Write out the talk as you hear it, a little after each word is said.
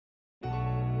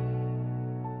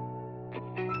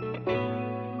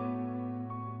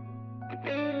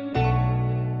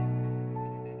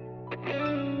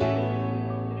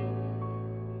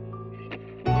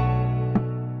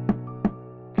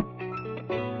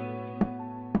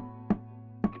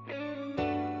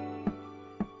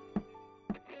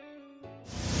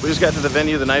We just got to the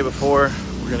venue the night before.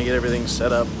 We're gonna get everything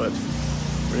set up, but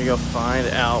we're gonna go find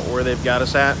out where they've got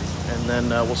us at, and then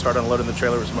we'll start unloading the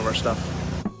trailer with some of our stuff.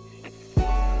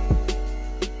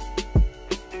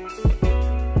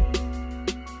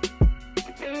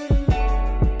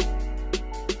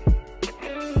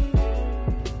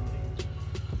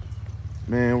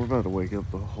 Man, we're about to wake up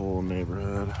the whole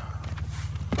neighborhood.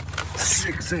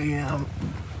 6 a.m.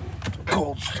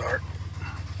 cold start.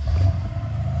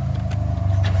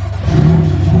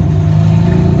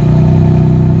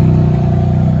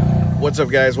 What's up,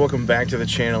 guys? Welcome back to the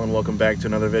channel and welcome back to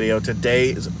another video.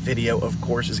 Today's video, of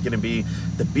course, is going to be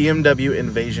the BMW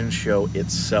Invasion show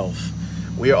itself.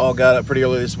 We all got up pretty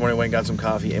early this morning, went and got some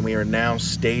coffee, and we are now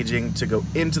staging to go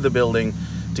into the building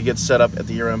to get set up at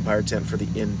the EuroMpire tent for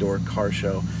the indoor car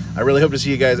show. I really hope to see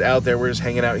you guys out there. We're just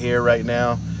hanging out here right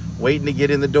now, waiting to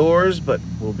get in the doors, but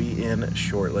we'll be in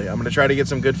shortly. I'm going to try to get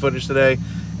some good footage today,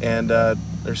 and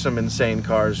there's some insane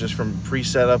cars just from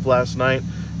pre-setup last night.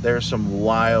 There's some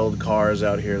wild cars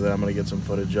out here that I'm going to get some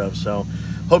footage of. So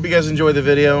hope you guys enjoy the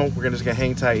video. We're just going to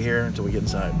hang tight here until we get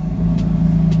inside.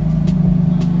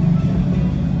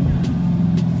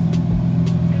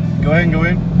 Go ahead and go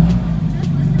in.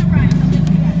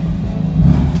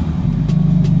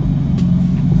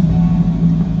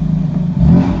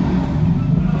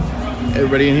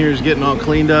 Everybody in here is getting all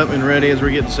cleaned up and ready as we're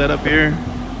getting set up here.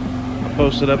 I'll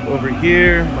post it up over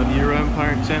here by the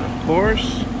EuroMpire tent, of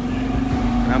course.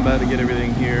 And I'm about to get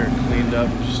everything here cleaned up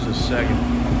in just a second.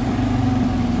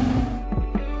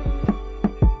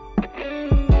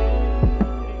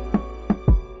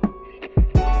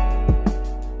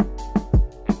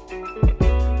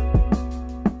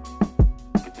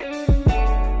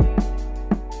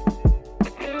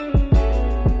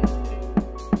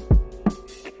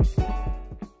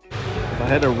 If I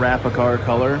had to wrap a car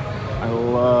color, I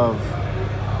love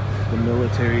the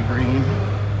military green.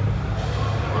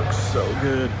 Looks so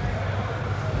good.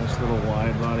 Nice little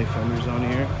wide body fenders on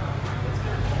here.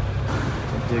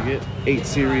 I dig it. 8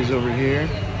 Series over here.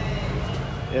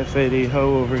 F82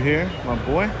 over here, my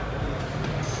boy.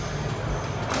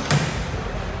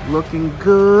 Looking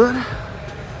good.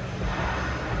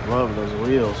 Love those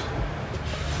wheels.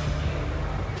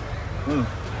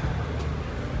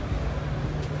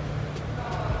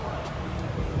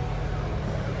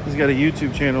 He's got a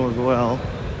YouTube channel as well.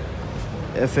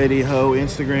 F82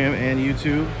 Instagram and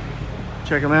YouTube.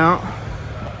 Check him out.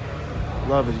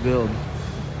 Love his build.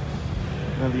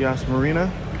 Now the Yas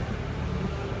Marina.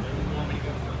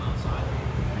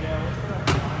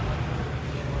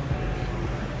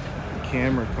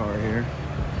 Camera car here.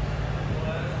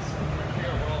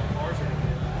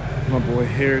 My boy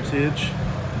Heritage.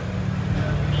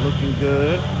 Looking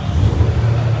good.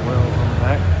 Well on the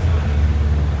back.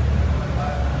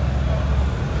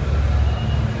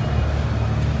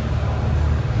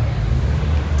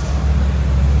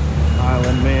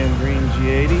 Man green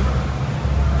G80.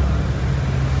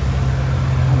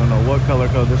 I don't know what color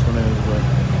code this one is, but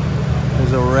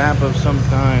there's a wrap of some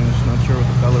kind. Just not sure what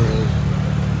the color is.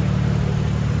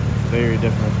 Very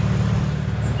different.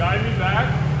 Guide me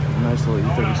back. Nice little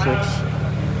E36.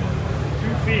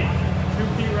 2 feet. 2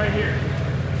 feet right here.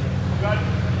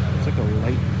 It's like a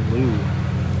light blue.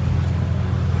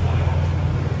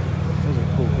 That's a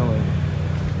cool color.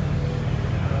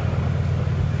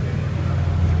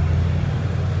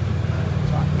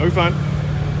 Are we fine?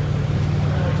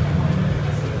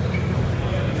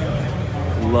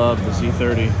 Love the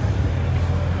Z30.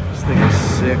 This thing is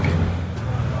sick.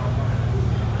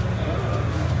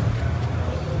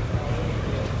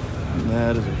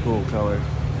 That is a cool color.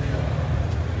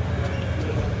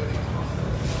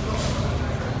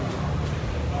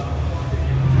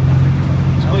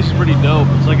 This place is pretty dope.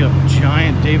 It's like a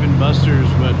giant Dave & Buster's,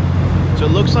 but so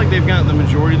it looks like they've got the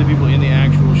majority of the people in the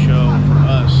actual show for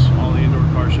us. All the indoor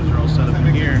car shows are all set up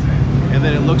in here. And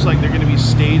then it looks like they're going to be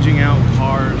staging out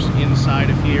cars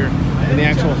inside of here in the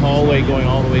actual hallway going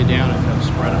all the way down and kind of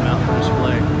spread them out for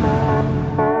display.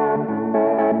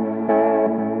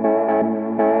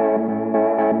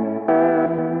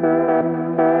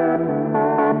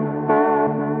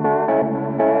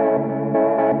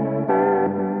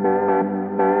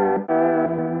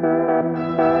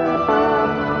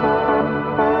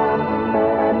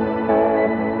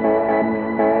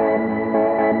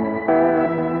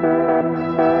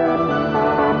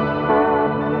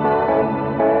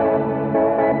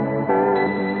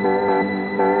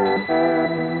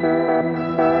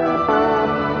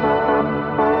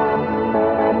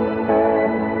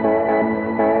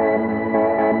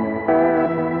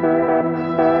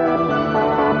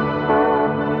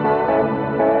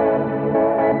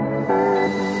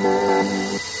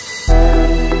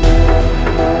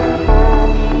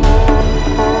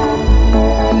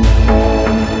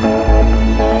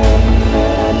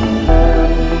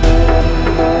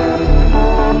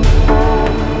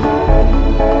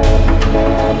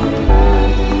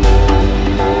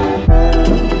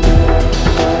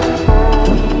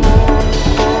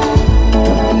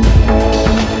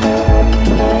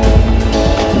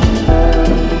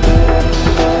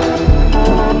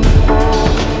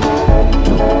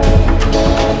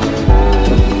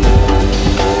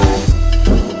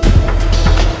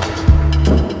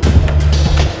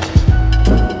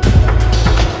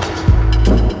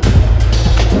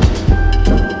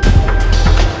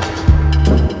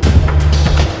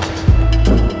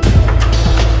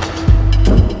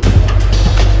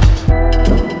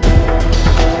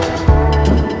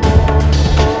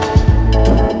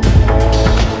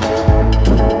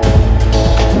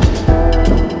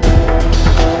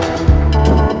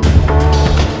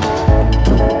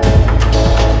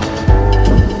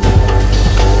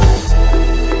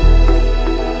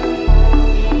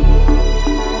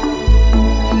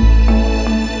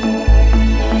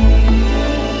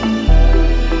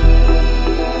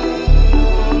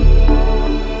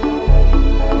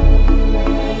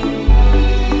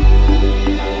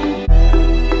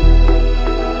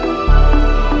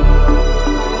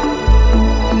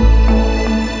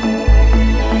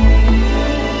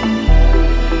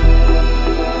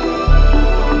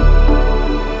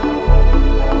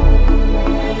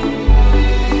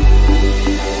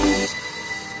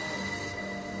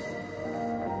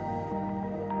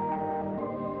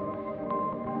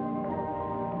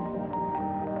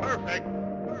 Perfect.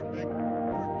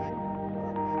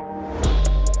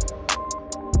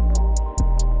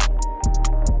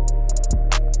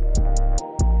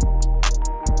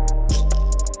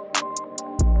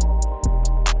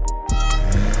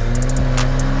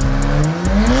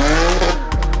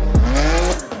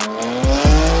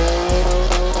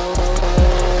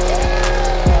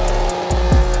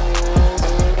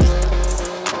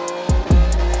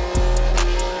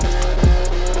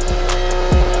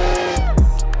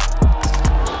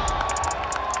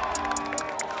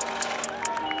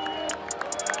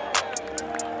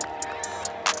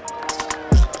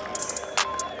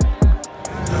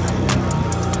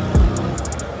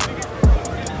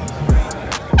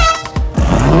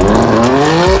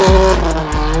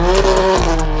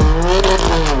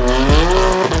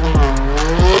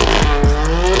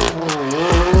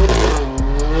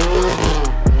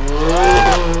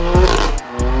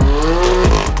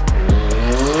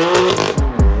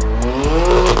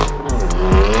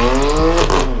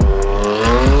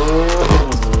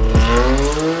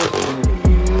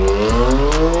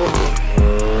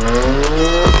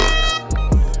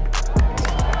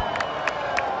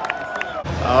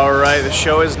 The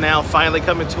show is now finally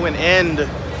coming to an end.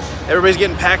 Everybody's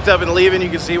getting packed up and leaving. You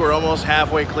can see we're almost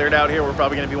halfway cleared out here. We're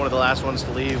probably going to be one of the last ones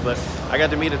to leave, but I got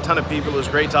to meet a ton of people. It was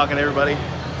great talking to everybody.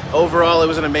 Overall, it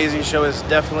was an amazing show. It's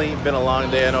definitely been a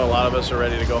long day. I know a lot of us are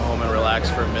ready to go home and relax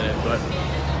for a minute, but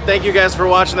thank you guys for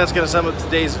watching. That's going to sum up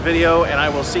today's video, and I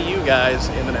will see you guys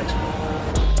in the next one.